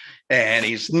Beach. And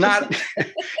he's not,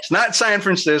 it's not San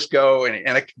Francisco,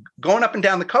 and going up and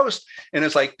down the coast. And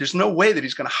it's like, there's no way that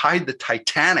he's going to hide the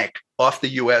Titanic off the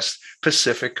US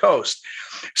Pacific coast.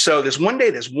 So there's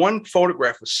one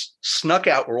photograph was snuck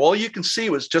out where all you can see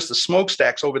was just the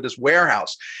smokestacks over this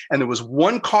warehouse. And there was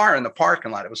one car in the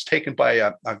parking lot. It was taken by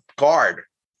a guard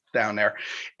down there.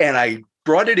 And I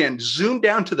brought it in, zoomed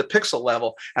down to the pixel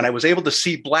level, and I was able to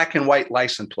see black and white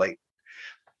license plate.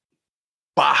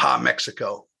 Baja,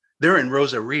 Mexico. They're in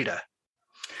Rosarita.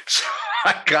 So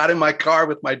I got in my car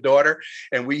with my daughter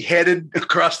and we headed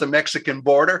across the Mexican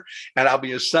border, and I'll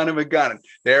be a son of a gun.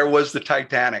 There was the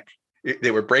Titanic. They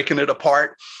were breaking it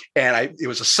apart, and it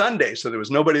was a Sunday, so there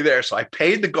was nobody there. So I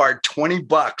paid the guard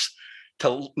 $20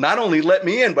 to not only let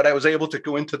me in, but I was able to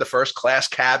go into the first class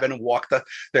cabin and walk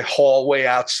the hallway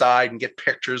outside and get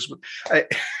pictures.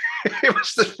 It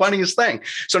was the funniest thing.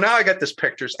 So now I got these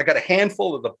pictures. I got a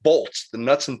handful of the bolts, the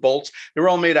nuts and bolts. They were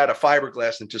all made out of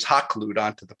fiberglass and just hot glued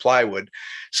onto the plywood.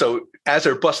 So as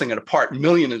they're busting it apart,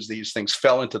 millions of these things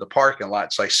fell into the parking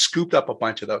lot. So I scooped up a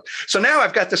bunch of those. So now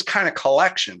I've got this kind of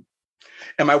collection.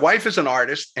 And my wife is an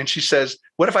artist, and she says,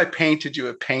 what if I painted you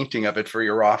a painting of it for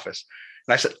your office?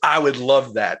 And I said, I would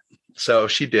love that. So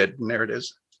she did, and there it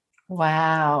is.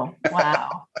 Wow.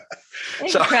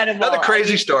 So incredible. Another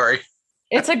crazy story.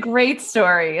 It's a great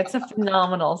story. It's a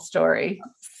phenomenal story.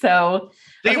 So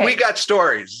we got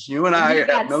stories. You and I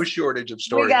have no shortage of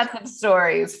stories. We got some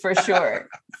stories for sure.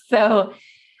 So,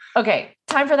 okay,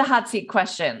 time for the hot seat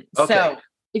question. Okay. So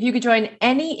if you could join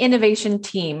any innovation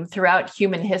team throughout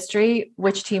human history,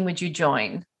 which team would you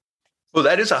join? Well,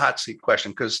 that is a hot seat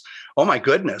question because, oh my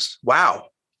goodness, wow.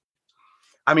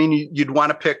 I mean, you'd want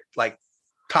to pick like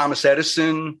Thomas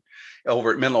Edison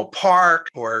over at Menlo Park,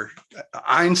 or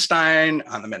Einstein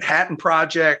on the Manhattan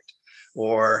Project,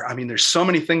 or, I mean, there's so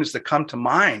many things that come to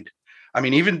mind. I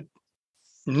mean, even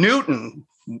Newton,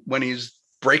 when he's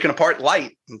breaking apart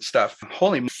light and stuff.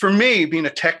 For me, being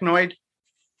a technoid,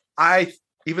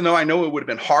 even though I know it would have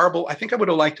been horrible, I think I would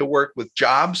have liked to work with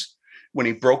Jobs when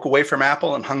he broke away from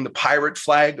Apple and hung the pirate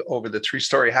flag over the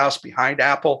 3-story house behind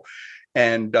Apple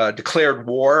and declared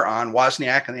war on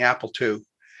Wozniak and the Apple II.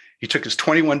 He took his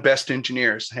 21 best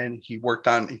engineers and he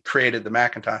created the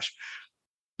Macintosh.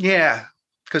 Yeah,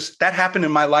 because that happened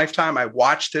in my lifetime. I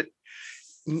watched it.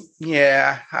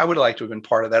 Yeah, I would like to have been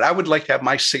part of that. I would like to have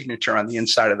my signature on the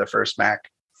inside of the first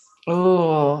Mac.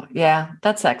 Oh, yeah,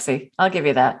 that's sexy. I'll give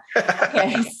you that.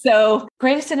 Okay, so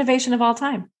greatest innovation of all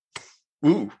time.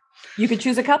 Ooh. You could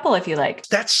choose a couple if you like.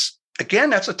 That's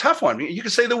a tough one. You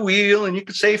could say the wheel, and you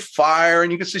could say fire,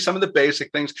 and you could say some of the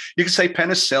basic things. You could say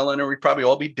penicillin, or we'd probably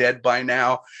all be dead by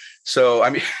now. So,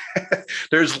 I mean,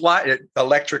 there's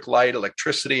electric light,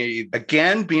 electricity.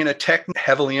 Again, being a tech,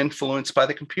 heavily influenced by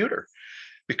the computer,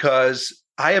 because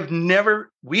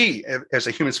we as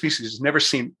a human species has never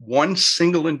seen one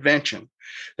single invention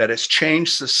that has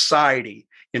changed society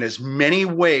in as many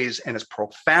ways and as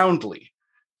profoundly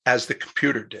as the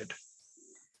computer did.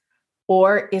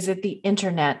 Or is it the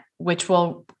internet, which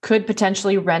could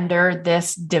potentially render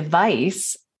this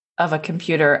device of a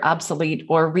computer obsolete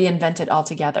or reinvent it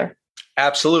altogether?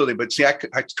 Absolutely. But see, I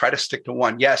try to stick to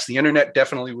one. Yes, the internet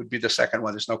definitely would be the second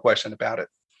one. There's no question about it.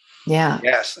 Yeah.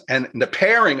 Yes. And the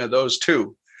pairing of those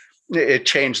two, it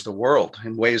changed the world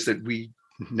in ways that we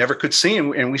never could see.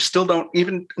 And we still don't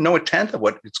even know a tenth of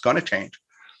what it's going to change.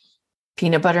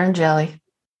 Peanut butter and jelly.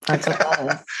 That's what that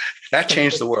is. That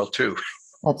changed the world too.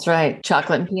 That's right.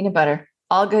 Chocolate and peanut butter.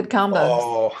 All good combos.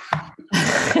 Oh.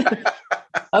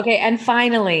 Okay. And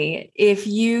finally, if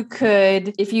you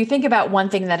think about one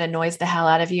thing that annoys the hell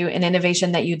out of you, an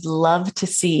innovation that you'd love to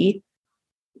see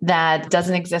that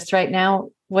doesn't exist right now,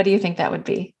 what do you think that would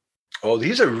be? Oh,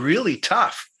 these are really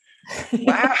tough.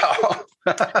 Wow.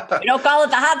 You don't call it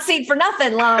the hot seat for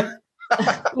nothing, Lon.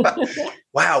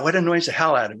 Wow. What annoys the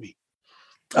hell out of me?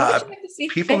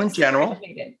 People in general.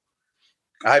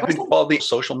 I've been called the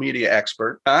social media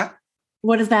expert. Huh?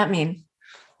 What does that mean?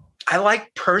 I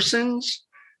like persons,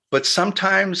 but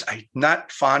sometimes I'm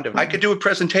not fond of. I could do a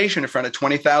presentation in front of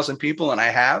 20,000 people, and I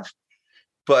have,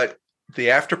 but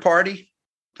the after party,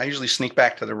 I usually sneak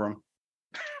back to the room.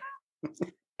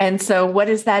 And so what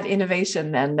is that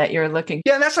innovation then that you're looking for?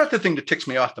 Yeah, and that's not the thing that ticks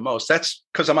me off the most. That's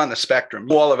because I'm on the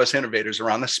spectrum. All of us innovators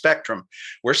are on the spectrum.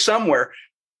 We're somewhere.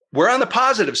 We're on the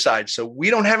positive side. So we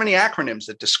don't have any acronyms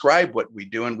that describe what we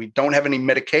do, and we don't have any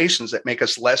medications that make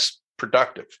us less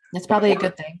productive. That's probably a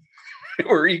good thing.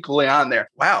 We're equally on there.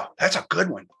 Wow, that's a good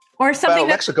one. Or something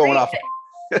that's going off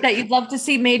that you'd love to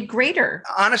see made greater.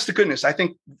 Honest to goodness, I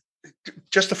think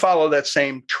just to follow that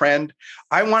same trend,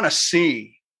 I want to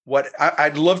see what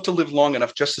I'd love to live long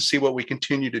enough just to see what we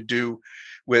continue to do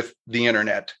with the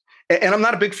internet. And I'm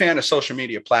not a big fan of social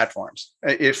media platforms.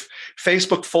 If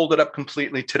Facebook folded up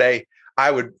completely today,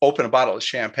 I would open a bottle of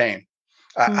champagne.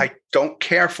 I don't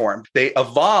care for them. They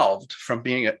evolved from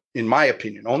being, in my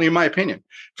opinion, only in my opinion,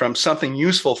 from something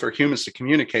useful for humans to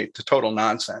communicate to total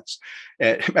nonsense.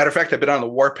 Matter of fact, I've been on the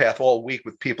warpath all week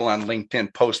with people on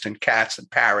LinkedIn posting cats and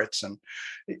parrots, and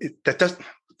that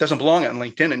doesn't belong on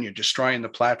LinkedIn, and you're destroying the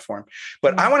platform.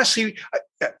 But I want to see.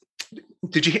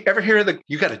 Did you ever hear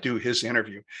you got to do his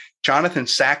interview? Jonathan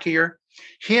Safko.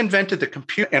 He invented the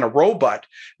computer and a robot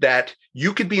that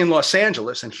you could be in Los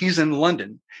Angeles and he's in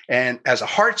London. And as a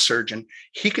heart surgeon,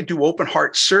 he could do open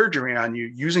heart surgery on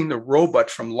you using the robot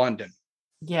from London.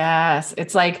 Yes.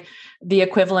 It's like the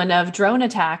equivalent of drone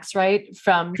attacks, right?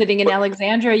 From sitting in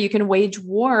Alexandria, you can wage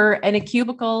war in a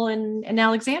cubicle in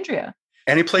Alexandria.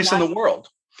 Any place in the world.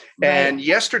 Right. And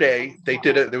yesterday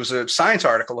there was a science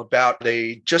article about,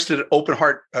 they just did an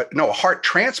a heart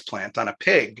transplant on a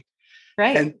pig.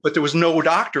 Right. But there was no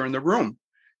doctor in the room.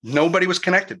 Nobody was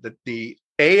connected. The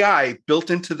AI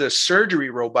built into the surgery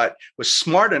robot was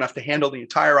smart enough to handle the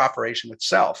entire operation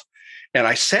itself. And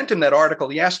I sent him that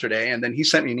article yesterday, and then he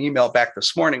sent me an email back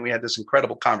this morning. We had this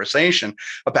incredible conversation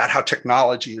about how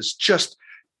technology is just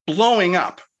blowing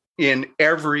up in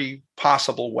every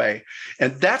possible way.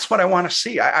 And that's what I want to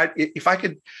see. If I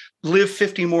could live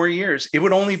 50 more years, it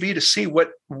would only be to see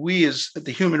what we as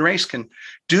the human race can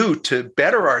do to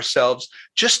better ourselves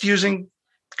just using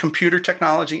computer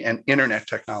technology and internet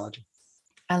technology.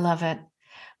 I love it.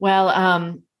 Well,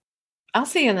 I'll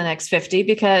see you in the next 50,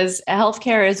 because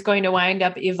healthcare is going to wind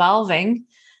up evolving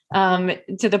to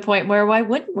the point where why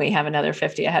wouldn't we have another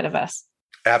 50 ahead of us?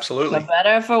 Absolutely. For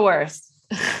better or for worse.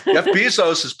 Jeff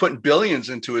Bezos is putting billions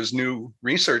into his new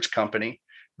research company,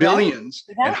 billions,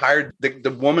 and hired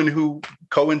the woman who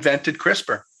co-invented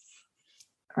CRISPR.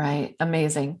 Right.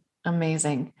 Amazing.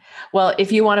 Amazing. Well,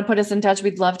 if you want to put us in touch,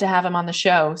 we'd love to have him on the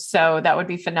show. So that would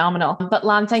be phenomenal. But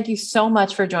Lon, thank you so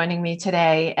much for joining me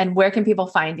today. And where can people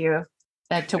find you?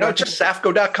 Just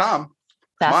Safko.com.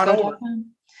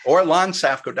 Safko.com. Or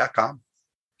LonSafko.com.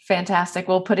 Fantastic.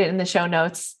 We'll put it in the show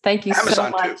notes. Thank you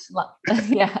Amazon so much.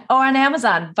 Yeah. Or on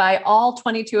Amazon. Buy all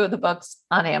 22 of the books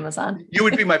on Amazon. You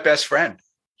would be my best friend.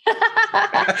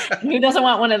 Who doesn't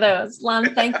want one of those?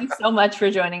 Lon, thank you so much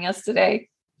for joining us today.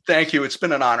 Thank you. It's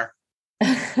been an honor.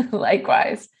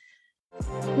 Likewise.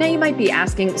 Now you might be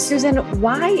asking, Susan,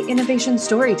 why innovation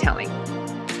storytelling?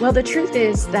 Well, the truth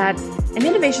is that an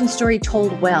innovation story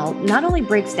told well not only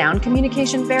breaks down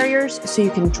communication barriers so you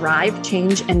can drive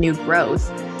change and new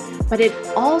growth, but it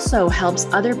also helps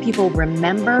other people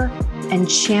remember and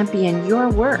champion your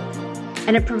work.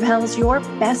 And it propels your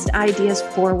best ideas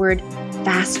forward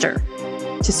faster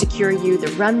to secure you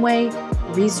the runway,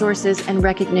 resources, and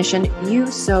recognition you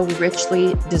so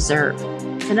richly deserve.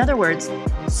 In other words,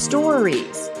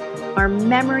 stories are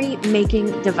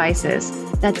memory-making devices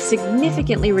that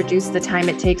significantly reduce the time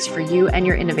it takes for you and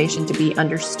your innovation to be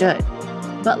understood.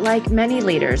 But like many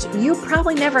leaders, you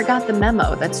probably never got the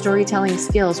memo that storytelling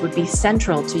skills would be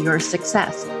central to your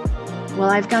success. Well,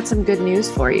 I've got some good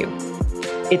news for you.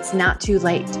 It's not too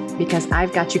late, because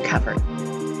I've got you covered.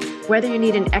 Whether you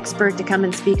need an expert to come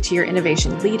and speak to your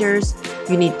innovation leaders,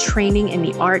 you need training in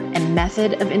the art and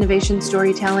method of innovation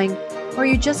storytelling, or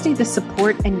you just need the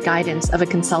support and guidance of a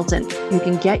consultant who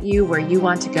can get you where you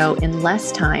want to go in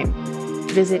less time,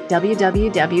 visit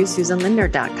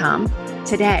www.susanlinder.com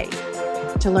today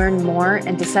to learn more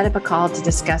and to set up a call to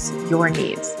discuss your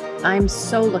needs. I'm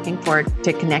so looking forward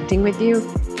to connecting with you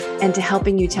and to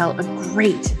helping you tell a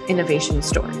great innovation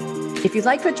story. If you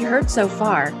like what you heard so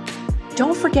far,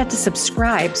 don't forget to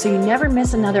subscribe so you never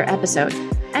miss another episode.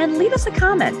 And leave us a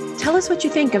comment. Tell us what you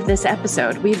think of this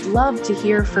episode. We'd love to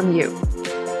hear from you.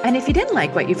 And if you didn't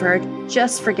like what you've heard,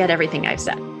 just forget everything I've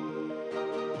said.